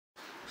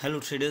Hello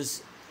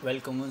traders,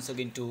 welcome once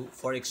again to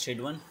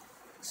ForexTrade1.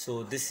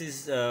 So this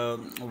is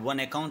one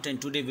account,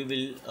 and today we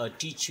will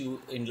teach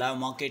you in live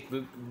market.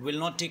 We will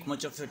not take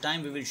much of your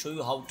time. We will show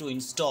you how to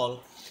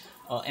install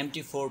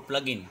MT4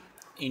 plugin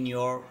in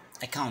your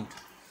account.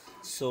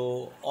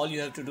 So all you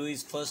have to do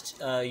is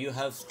first you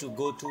have to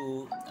go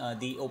to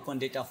the open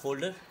data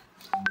folder,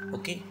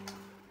 okay,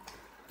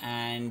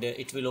 and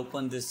it will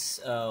open this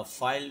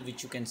file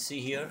which you can see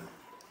here.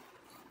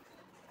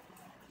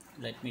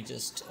 Let me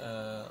just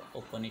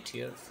open it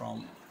here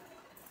from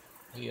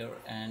here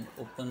and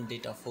open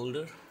data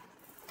folder,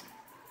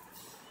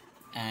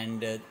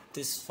 and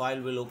this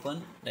file will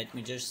open. Let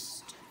me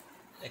just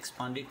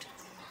expand it.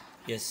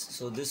 Yes,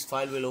 so this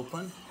file will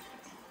open.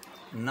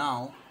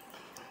 Now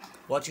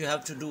what you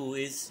have to do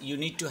is you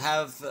need to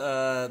have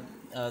your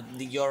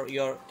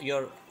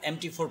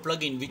MT4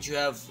 plugin, which you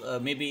have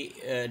maybe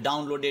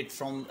downloaded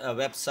from a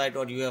website,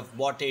 or you have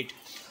bought it,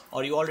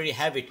 or you already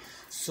have it.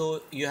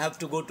 So you have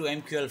to go to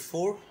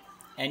MQL4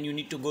 and you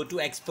need to go to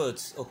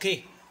experts,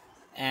 okay,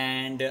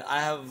 and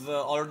I have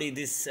already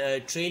this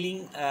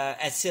trailing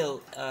SL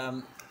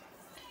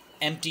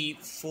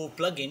MT4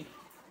 plugin.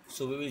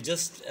 So we will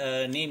just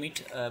name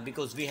it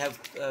because we have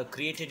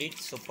created it.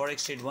 So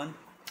ForexTrade1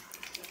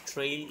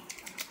 trail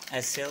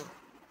SL.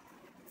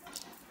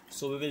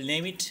 So we will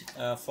name it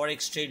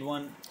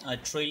ForexTrade1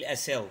 trail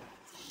SL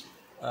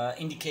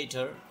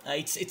indicator.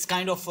 It's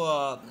kind of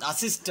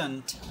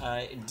assistant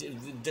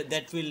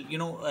that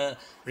will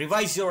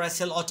revise your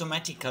SL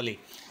automatically.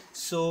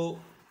 So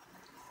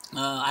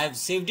I have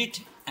saved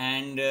it,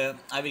 and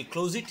I will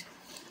close it.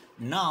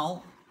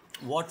 Now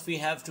what we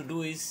have to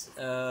do is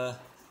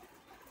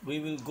we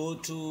will go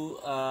to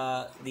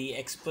the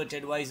expert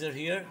advisor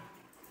here,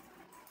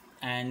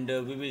 and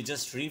we will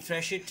just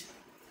refresh it,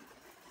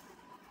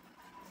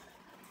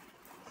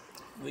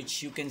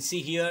 which you can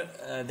see here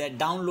that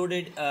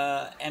downloaded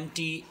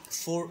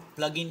MT4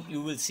 plugin.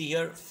 You will see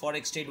here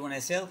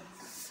ForexTrade1 SL.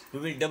 We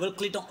will double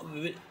click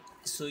on.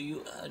 So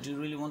you do you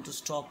really want to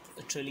stop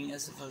trailing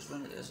as the first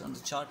one is on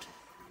the chart?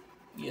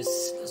 Yes.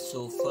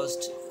 So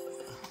first,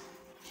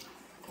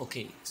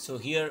 okay. So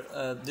here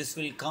this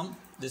will come.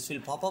 This will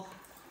pop up.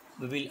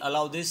 We will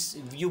allow this.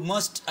 You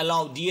must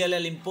allow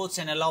DLL imports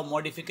and allow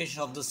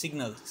modification of the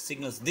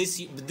signals.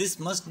 This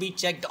must be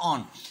checked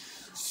on.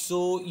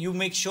 So you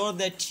make sure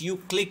that you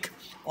click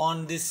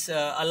on this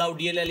allow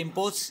DLL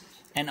imports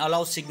and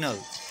allow signal.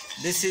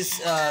 This is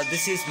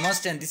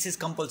must, and this is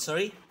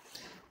compulsory.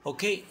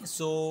 Okay,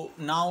 so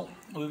now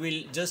we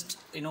will just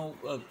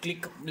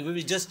click. We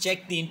will just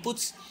check the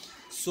inputs.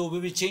 So we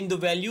will change the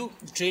value.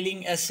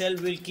 Trailing SL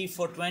will keep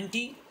for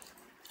 20,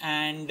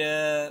 and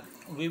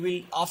we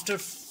will, after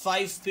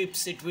 5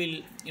 pips, it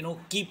will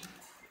keep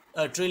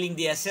trailing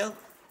the SL,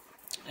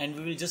 and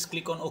we will just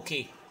click on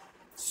OK.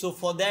 So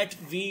for that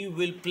we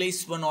will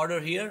place one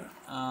order here.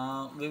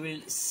 We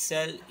will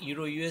sell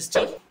Euro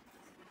USD.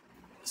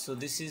 So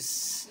this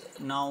is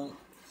now,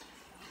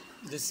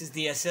 this is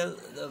the SL.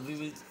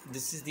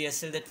 This is the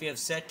SL that we have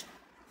set.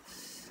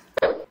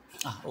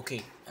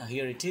 Okay,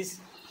 here it is.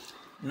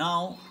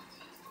 Now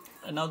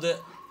the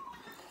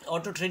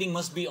auto trading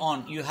must be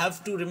on. You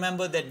have to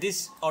remember that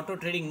this auto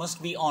trading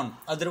must be on,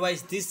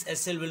 otherwise this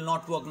SL will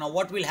not work. Now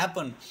what will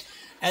happen,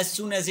 as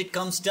soon as it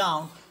comes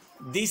down,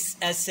 this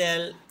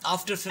SL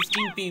after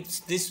 15 pips,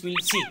 this will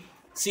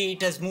see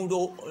it has moved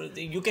over.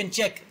 You can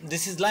check,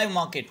 this is live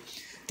market,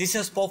 this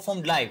has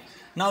performed live.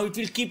 Now it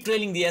will keep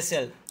trailing the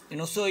SL,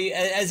 so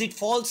as it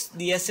falls,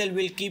 the SL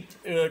will keep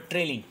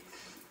trailing.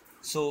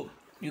 So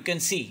you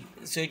can see,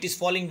 so it is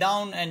falling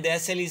down, and the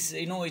SL is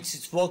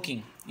it's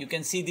working. You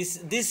can see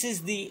this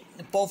is the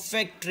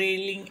perfect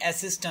trailing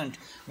assistant,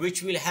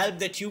 which will help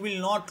that you will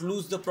not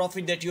lose the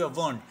profit that you have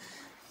earned.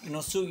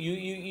 So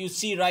you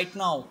see right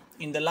now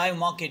in the live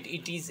market,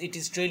 it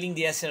is trailing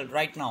the SL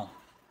right now.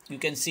 You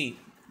can see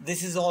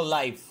this is all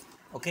live.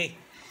 Okay,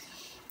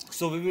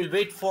 so we will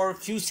wait for a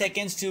few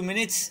seconds, few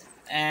minutes,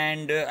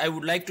 and I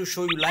would like to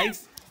show you live,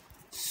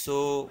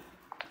 so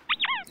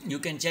you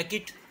can check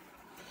it.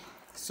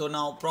 So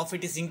now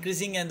profit is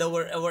increasing, and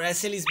our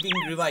SL is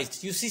being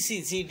revised. You see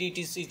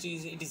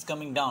it is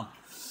coming down.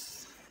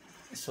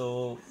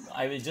 So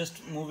I will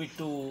just move it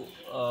to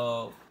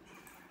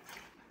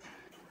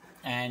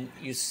and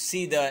you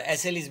see the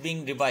SL is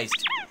being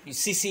revised. You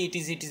see it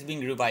is being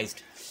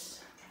revised.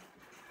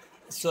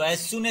 So as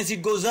soon as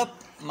it goes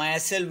up, my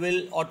SL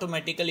will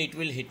automatically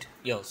hit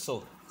here.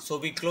 So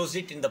we close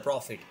it in the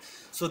profit.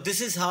 So this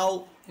is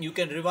how you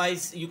can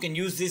revise. You can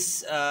use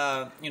this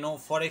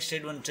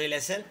ForexTrade1 trail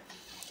SL.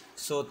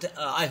 So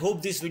I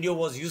hope this video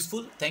was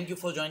useful. Thank you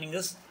for joining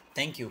us.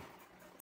 Thank you.